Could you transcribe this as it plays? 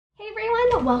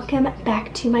everyone, welcome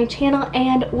back to my channel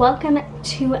and welcome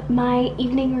to my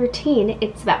evening routine.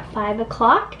 It's about 5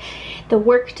 o'clock. The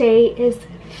work day is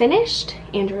finished.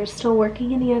 Andrew is still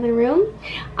working in the other room.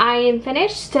 I am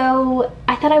finished, so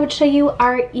I thought I would show you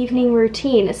our evening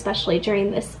routine, especially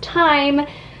during this time.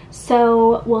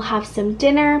 So we'll have some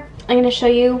dinner. I'm going to show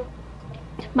you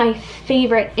my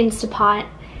favorite Instapot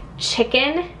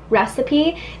chicken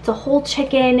recipe. It's a whole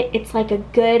chicken. It's like a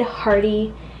good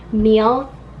hearty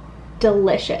meal.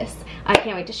 Delicious. I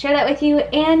can't wait to share that with you,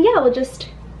 and yeah, we'll just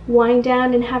wind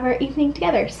down and have our evening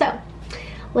together. So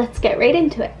let's get right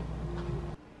into it.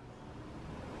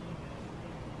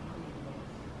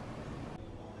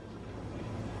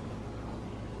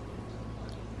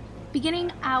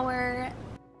 Beginning our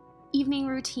evening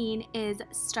routine is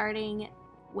starting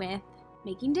with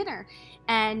making dinner,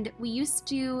 and we used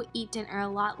to eat dinner a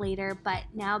lot later, but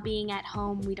now being at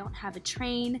home, we don't have a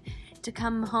train to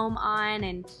come home on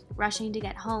and rushing to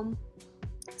get home.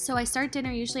 So I start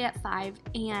dinner usually at 5,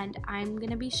 and I'm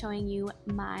gonna be showing you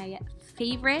my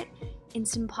favorite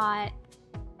Instant Pot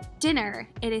dinner.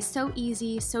 It is so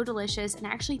easy, so delicious, and I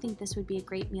actually think this would be a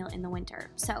great meal in the winter.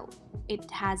 So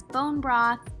it has bone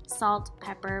broth, salt,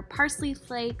 pepper, parsley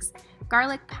flakes,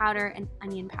 garlic powder, and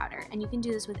onion powder. And you can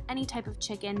do this with any type of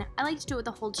chicken. I like to do it with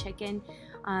the whole chicken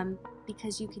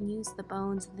because you can use the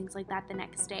bones and things like that the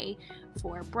next day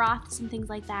for broths and things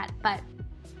like that. But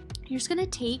you're just gonna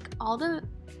take all the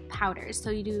powders, so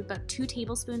you do about 2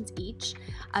 tablespoons each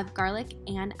of garlic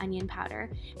and onion powder,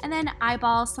 and then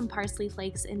eyeball some parsley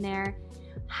flakes in there,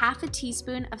 half a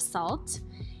teaspoon of salt,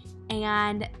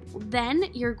 and then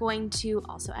you're going to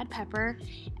also add pepper,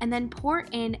 and then pour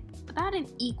in about an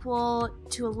equal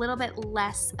to a little bit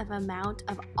less of amount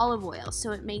of olive oil,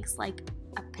 so it makes like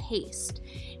a paste.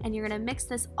 And you're gonna mix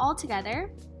this all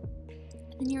together,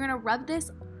 and you're gonna rub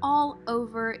this all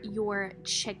over your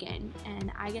chicken,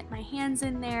 and I get my hands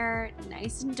in there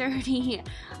nice and dirty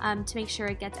to make sure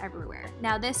it gets everywhere.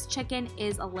 Now this chicken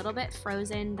is a little bit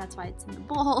frozen, that's why it's in the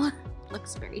bowl.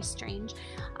 Looks very strange,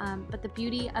 but the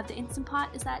beauty of the Instant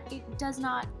Pot is that it does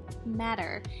not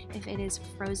matter if it is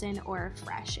frozen or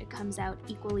fresh. It comes out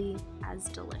equally as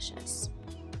delicious.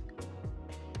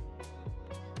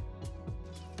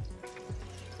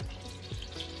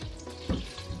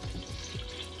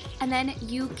 And then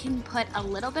you can put a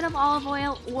little bit of olive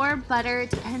oil or butter,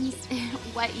 depends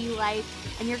what you like.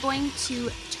 And you're going to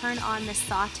turn on the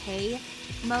saute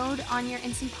mode on your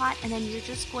Instant Pot, and then you're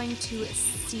just going to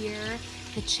sear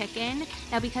the chicken.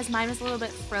 Now because mine was a little bit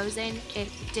frozen, it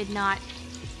did not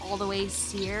all the way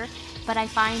sear, but I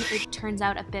find it turns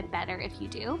out a bit better if you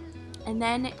do. And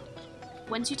then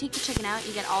once you take the chicken out,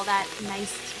 you get all that nice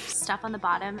stuff on the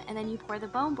bottom, and then you pour the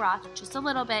bone broth just a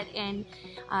little bit in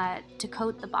to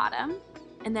coat the bottom.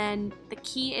 And then the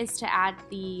key is to add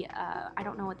the I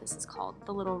don't know what this is called,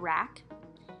 the little rack,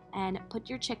 and put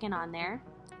your chicken on there.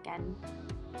 Again,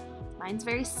 mine's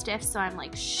very stiff, so I'm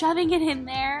like shoving it in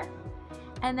there,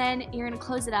 and then you're gonna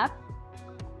close it up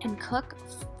and cook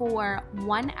for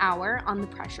 1 hour on the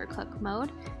pressure cook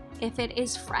mode. If it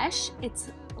is fresh,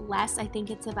 it's less. I think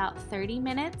it's about 30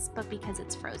 minutes, but because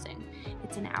it's frozen,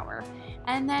 it's an hour.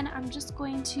 And then I'm just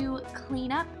going to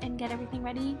clean up and get everything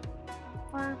ready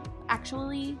for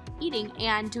actually eating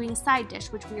and doing a side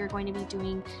dish, which we are going to be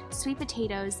doing sweet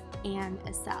potatoes and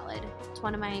a salad. It's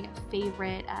one of my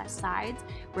favorite sides,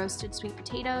 roasted sweet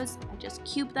potatoes. I just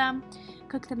cube them,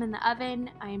 cook them in the oven.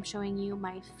 I am showing you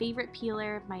my favorite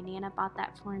peeler. My Nana bought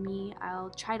that for me. I'll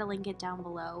try to link it down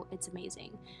below. It's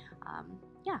amazing.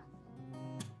 Yeah.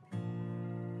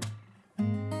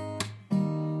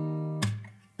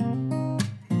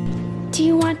 Do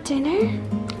you want dinner?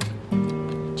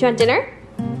 Do you want dinner?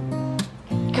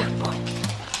 Good boy.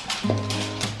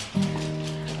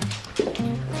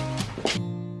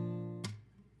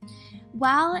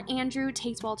 While Andrew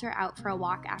takes Walter out for a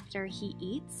walk after he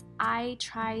eats, I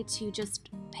try to just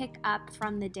pick up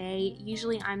from the day.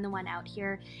 Usually I'm the one out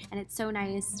here, and it's so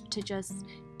nice to just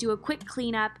do a quick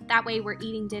cleanup. That way we're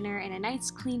eating dinner in a nice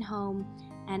clean home,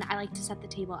 and I like to set the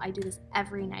table. I do this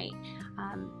every night.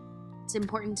 It's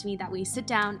important to me that we sit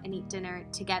down and eat dinner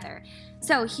together.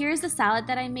 So here's the salad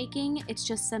that I'm making. It's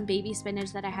just some baby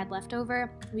spinach that I had left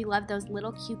over. We love those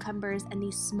little cucumbers and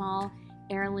these small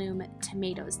heirloom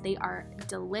tomatoes. They are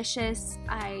delicious.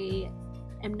 I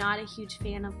am not a huge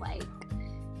fan of like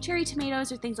cherry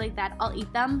tomatoes or things like that. I'll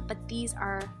eat them, but these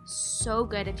are so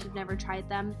good. If you've never tried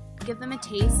them, give them a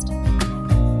taste.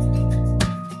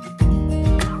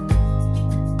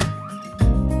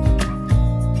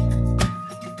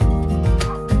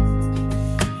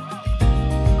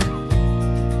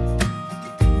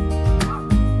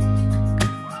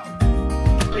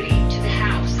 To the house.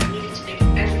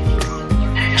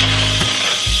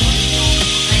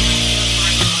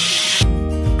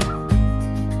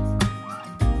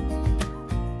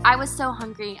 so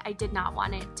hungry, I did not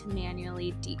want it to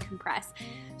manually decompress.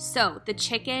 So the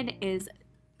chicken is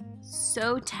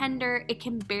so tender, it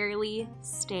can barely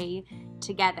stay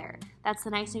together. That's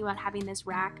the nice thing about having this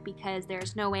rack, because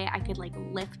there's no way I could like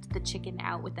lift the chicken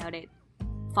out without it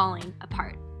falling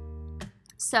apart.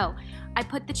 So I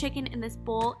put the chicken in this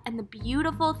bowl, and the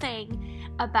beautiful thing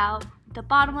about the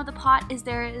bottom of the pot is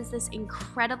there is this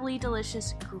incredibly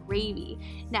delicious gravy.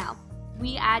 Now,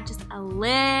 we add just a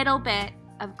little bit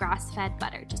of grass-fed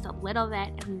butter, just a little bit,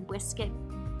 and we whisk it.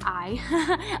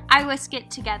 I whisk it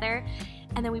together,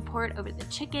 and then we pour it over the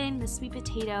chicken, the sweet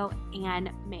potato, and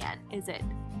man, is it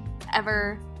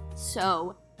ever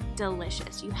so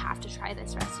delicious. You have to try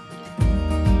this recipe.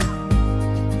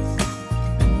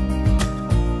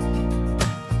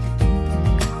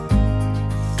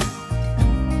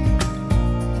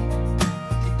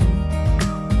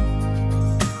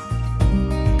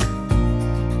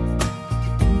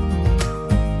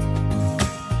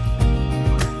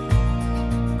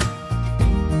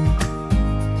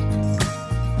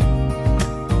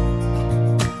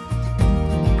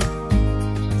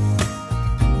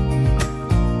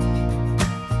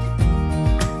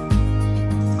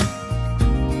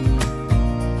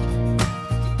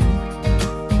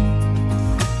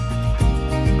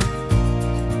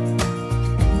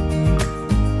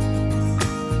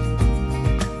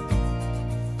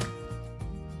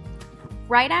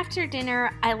 Right after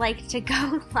dinner, I like to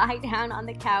go lie down on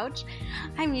the couch.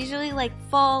 I'm usually like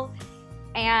full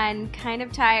and kind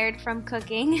of tired from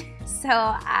cooking, so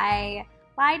I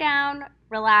lie down,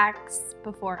 relax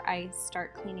before I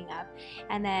start cleaning up.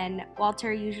 And then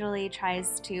Walter usually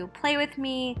tries to play with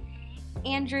me.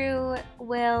 Andrew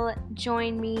will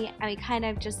join me, and we kind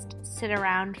of just sit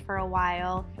around for a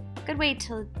while. Good way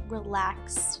to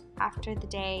relax after the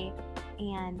day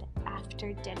and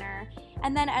after dinner.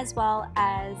 And then as well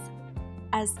as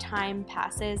time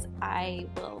passes, I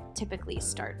will typically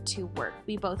start to work.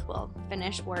 We both will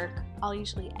finish work. I'll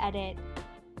usually edit,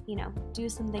 do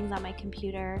some things on my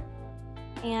computer,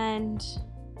 and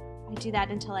I do that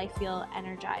until I feel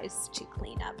energized to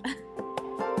clean up.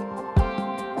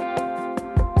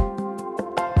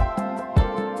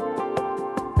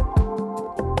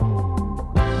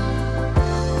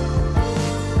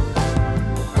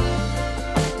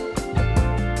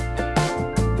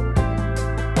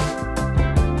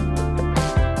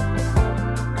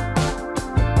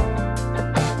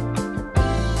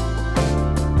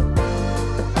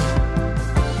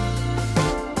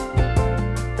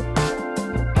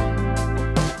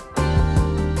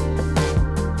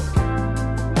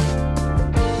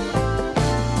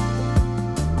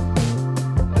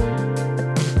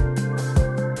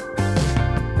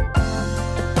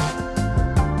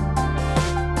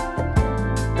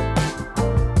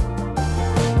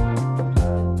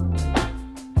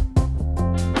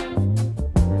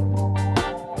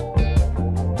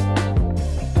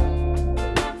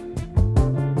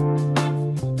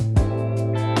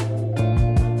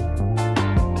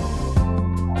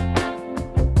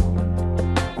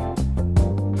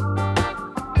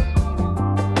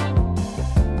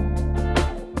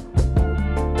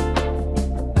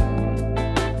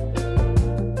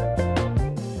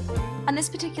 On this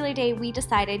particular day, we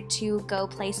decided to go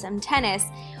play some tennis.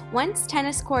 Once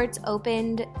tennis courts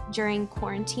opened during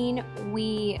quarantine,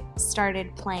 we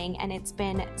started playing, and it's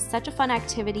been such a fun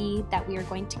activity that we are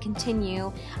going to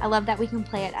continue. I love that we can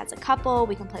play it as a couple,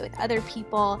 we can play with other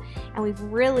people, and we've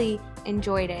really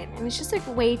enjoyed it. And it's just a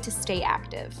way to stay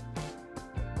active.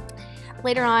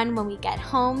 Later on, when we get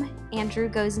home, Andrew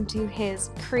goes into his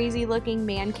crazy looking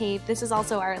man cave. This is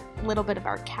also our little bit of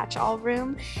our catch-all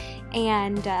room,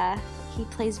 and he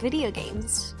plays video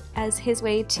games as his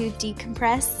way to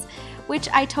decompress, which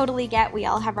I totally get. We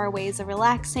all have our ways of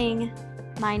relaxing.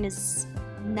 Mine is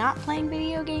not playing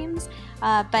video games,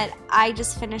 but I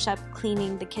just finish up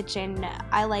cleaning the kitchen.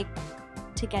 I like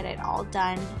to get it all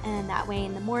done, and that way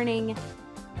in the morning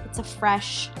it's a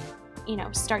fresh,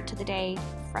 start to the day,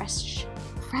 fresh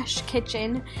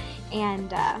kitchen,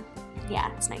 and yeah,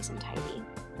 it's nice and tidy.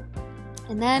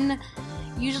 And then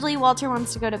usually Walter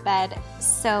wants to go to bed,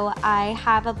 so I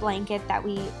have a blanket that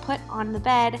we put on the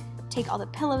bed, take all the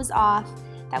pillows off,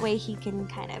 that way he can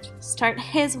kind of start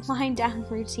his wind down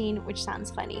routine, which sounds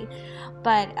funny,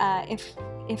 but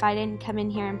if I didn't come in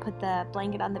here and put the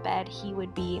blanket on the bed, he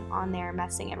would be on there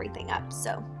messing everything up,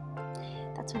 so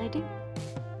that's what I do.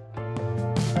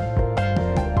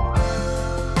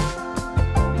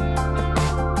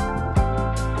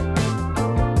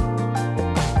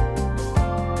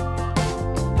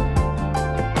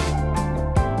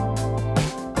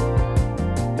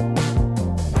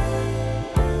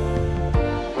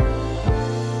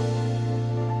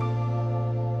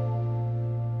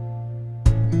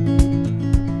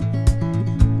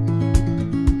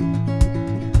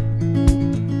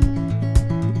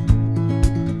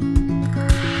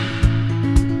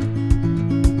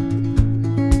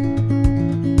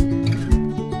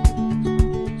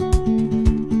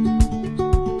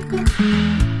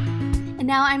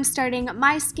 Now I'm starting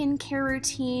my skincare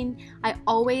routine. I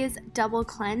always double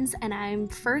cleanse, and I'm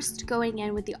first going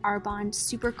in with the Arbonne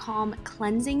Super Calm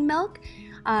Cleansing Milk.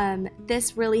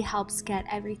 This really helps get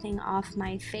everything off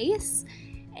my face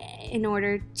in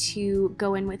order to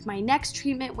go in with my next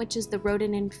treatment, which is the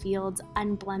Rodan & Fields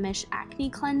Unblemished Acne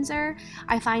Cleanser.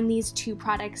 I find these two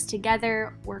products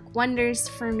together work wonders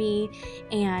for me,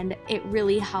 and it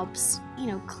really helps,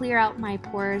 clear out my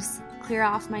pores, clear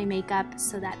off my makeup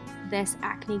so that this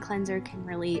acne cleanser can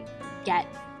really get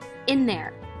in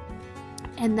there.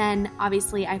 And then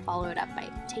obviously I follow it up by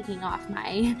taking off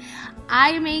my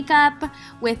eye makeup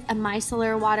with a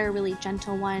micellar water, really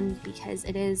gentle one, because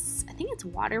I think it's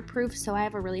waterproof, so I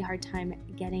have a really hard time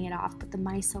getting it off, but the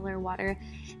micellar water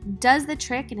does the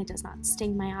trick and it does not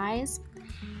sting my eyes.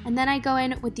 And then I go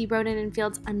in with the Rodan &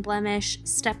 Fields Unblemished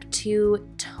Step 2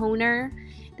 Toner.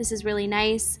 This is really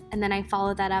nice. And then I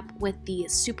follow that up with the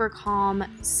Super Calm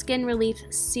Skin Relief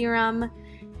Serum.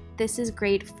 This is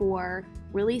great for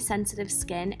really sensitive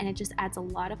skin, and it just adds a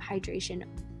lot of hydration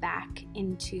back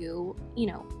into,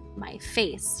 my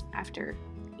face after,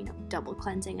 double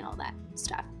cleansing and all that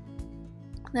stuff.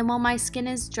 Then while my skin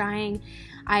is drying,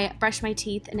 I brush my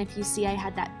teeth, and if you see I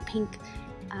had that pink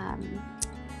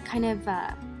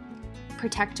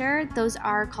protector, those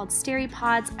are called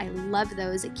Steri-Pods. I love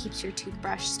those. It keeps your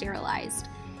toothbrush sterilized.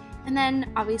 And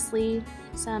then obviously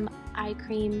some eye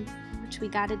cream, which we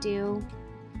gotta do.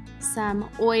 Some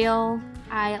oil.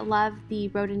 I love the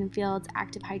Rodan & Fields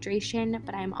Active Hydration,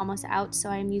 but I'm almost out, so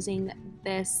I'm using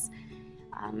this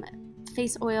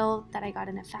face oil that I got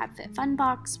in a FabFitFun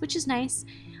box, which is nice.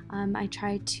 I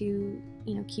try to,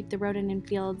 keep the Rodan &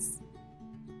 Fields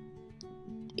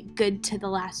good to the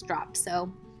last drop,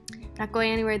 so I'm not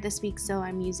going anywhere this week, so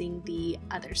I'm using the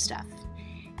other stuff.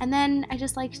 And then I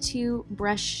just like to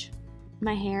brush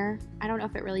my hair. I don't know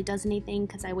if it really does anything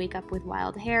because I wake up with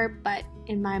wild hair, but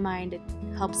in my mind it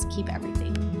helps keep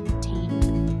everything tamed.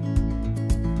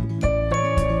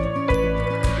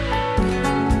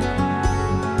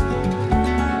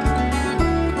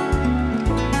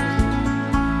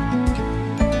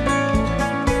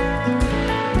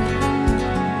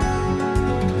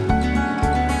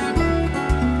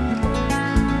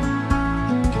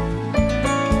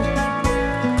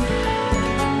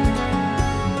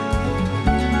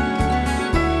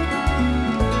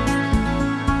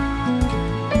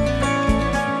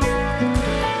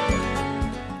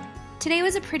 Today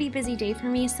was a pretty busy day for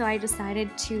me, so I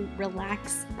decided to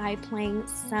relax by playing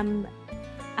some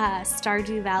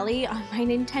Stardew Valley on my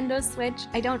Nintendo Switch.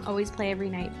 I don't always play every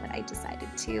night, but I decided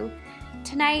to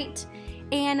tonight.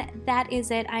 And that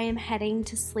is it. I am heading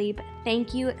to sleep.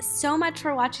 Thank you so much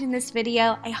for watching this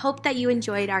video. I hope that you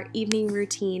enjoyed our evening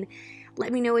routine.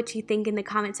 Let me know what you think in the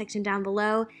comment section down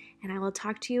below, and I will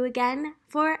talk to you again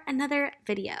for another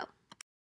video.